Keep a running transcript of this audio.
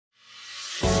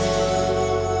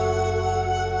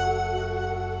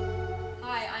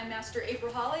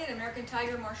Holly at American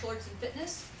Tiger Martial Arts and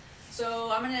Fitness.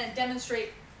 So I'm going to demonstrate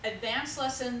Advanced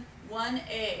Lesson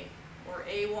 1A, or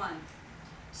A1.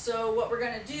 So what we're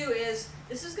going to do is,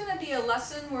 this is going to be a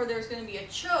lesson where there's going to be a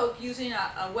choke using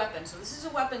a weapon. So this is a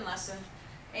weapon lesson,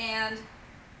 and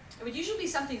it would usually be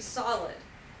something solid.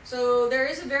 So there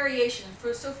is a variation.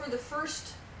 So for the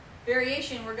first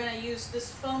variation, we're going to use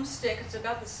this foam stick. It's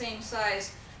about the same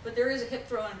size, but there is a hip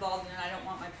throw involved, and I don't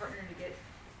want my partner to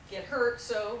get hurt.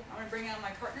 So I'm going to bring out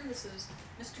my partner. This is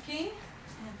Mr. King,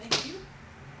 and thank you.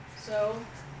 So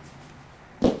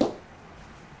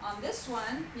on this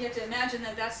one, you have to imagine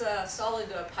that that's a solid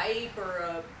pipe or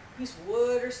a piece of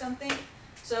wood or something.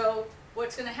 So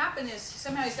what's going to happen is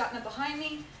somehow he's gotten up behind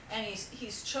me and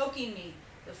he's choking me.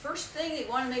 The first thing that you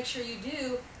want to make sure you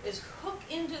do is hook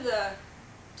into the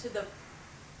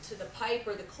pipe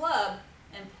or the club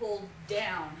and pull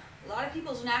down. A lot of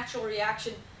people's natural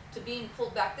reaction to being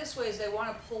pulled back this way is they want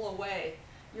to pull away.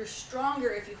 You're stronger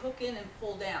if you hook in and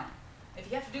pull down. If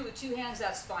you have to do it with two hands,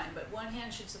 that's fine, but one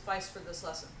hand should suffice for this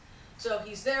lesson. So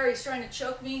he's there, he's trying to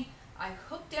choke me. I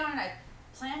hook down and I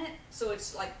plant it so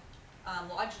it's like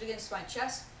lodged against my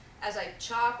chest as I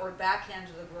chop or backhand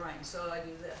to the groin. So I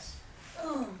do this.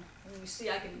 Boom. And you see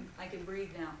I can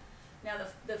breathe now. Now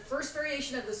the first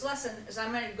variation of this lesson is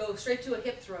I'm going to go straight to a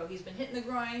hip throw. He's been hitting the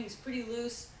groin, he's pretty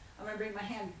loose. I'm going to bring my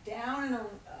hand down and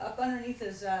up underneath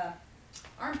his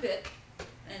armpit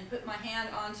and put my hand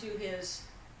onto his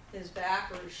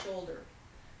back or his shoulder.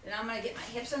 Then I'm going to get my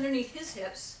hips underneath his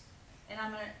hips, and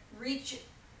I'm going to reach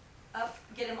up,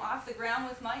 get him off the ground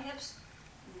with my hips,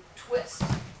 twist,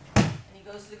 and he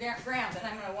goes to the ground. Then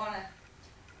I'm going to want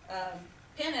to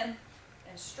pin him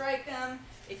and strike him.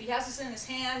 If he has this in his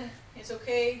hand, it's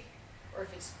okay, or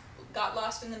if it's got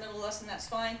lost in the middle of the lesson, that's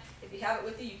fine. If you have it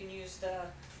with you, you can use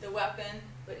the weapon,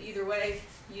 but either way,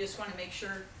 you just want to make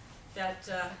sure that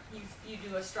you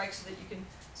do a strike so that you can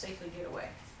safely get away.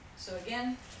 So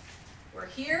again, we're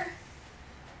here,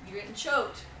 you're getting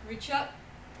choked. Reach up,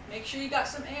 make sure you got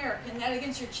some air, pin that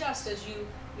against your chest as you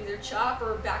either chop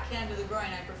or backhand to the groin.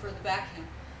 I prefer the backhand.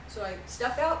 So I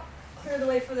step out, clear the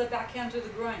way for the backhand to the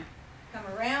groin. Come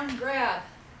around, grab.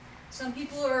 Some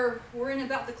people are worrying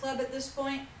about the club at this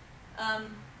point.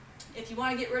 If you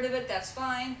want to get rid of it, that's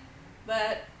fine.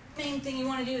 But the main thing you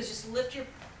want to do is just lift your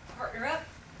partner up,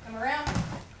 come around,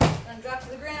 and drop to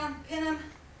the ground, pin him,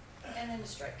 and then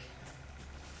strike.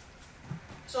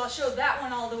 So I'll show that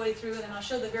one all the way through, and then I'll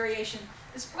show the variation.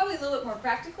 It's probably a little bit more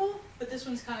practical, but this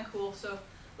one's kind of cool. So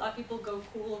a lot of people go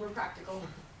cool over practical.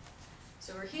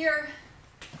 So we're here.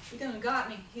 He done got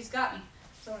me. He's got me.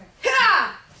 So we're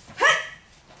ha! Ha!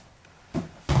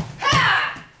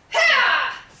 Ha!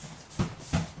 Ha!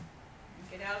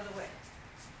 Get out of the way.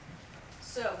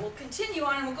 So we'll continue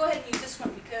on, and we'll go ahead and use this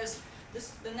one because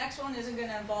the next one isn't going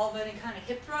to involve any kind of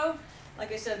hip throw.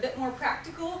 Like I said, a bit more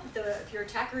practical. If your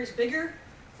attacker is bigger,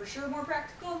 for sure more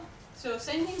practical. So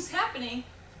same thing's happening.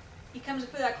 He comes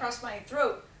and put that across my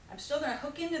throat. I'm still going to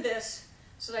hook into this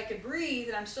so that I could breathe,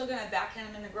 and I'm still going to backhand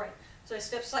him in the groin. So I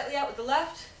step slightly out with the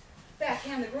left,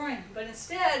 backhand the groin. But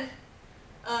instead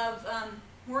of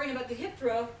worrying about the hip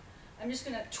throw, I'm just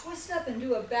going to twist up and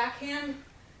do a backhand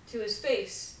to his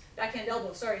face. Backhand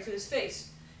elbow, sorry, to his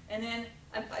face. And then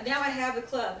now I have the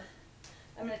club.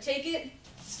 I'm going to take it,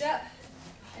 step,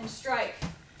 and strike.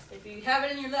 If you have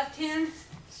it in your left hand,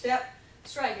 step,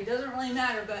 strike. It doesn't really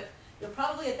matter, but you'll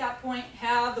probably at that point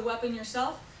have the weapon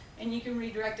yourself, and you can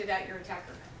redirect it at your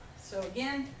attacker. So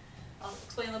again, I'll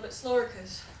explain a little bit slower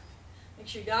because make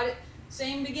sure you got it.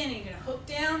 Same beginning. You're going to hook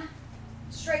down,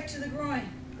 strike to the groin.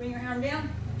 Bring your arm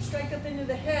down, strike up into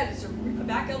the head. A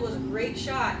back elbow is a great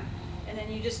shot. And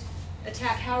then you just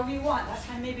attack however you want. That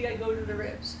time maybe I go to the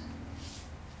ribs.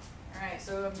 All right,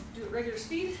 so do it regular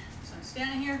speed. So I'm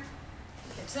standing here,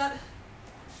 hips up.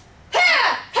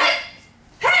 Ha! Ha!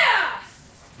 Ha!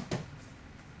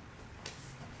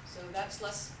 So that's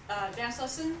advanced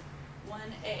lesson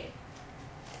 1A.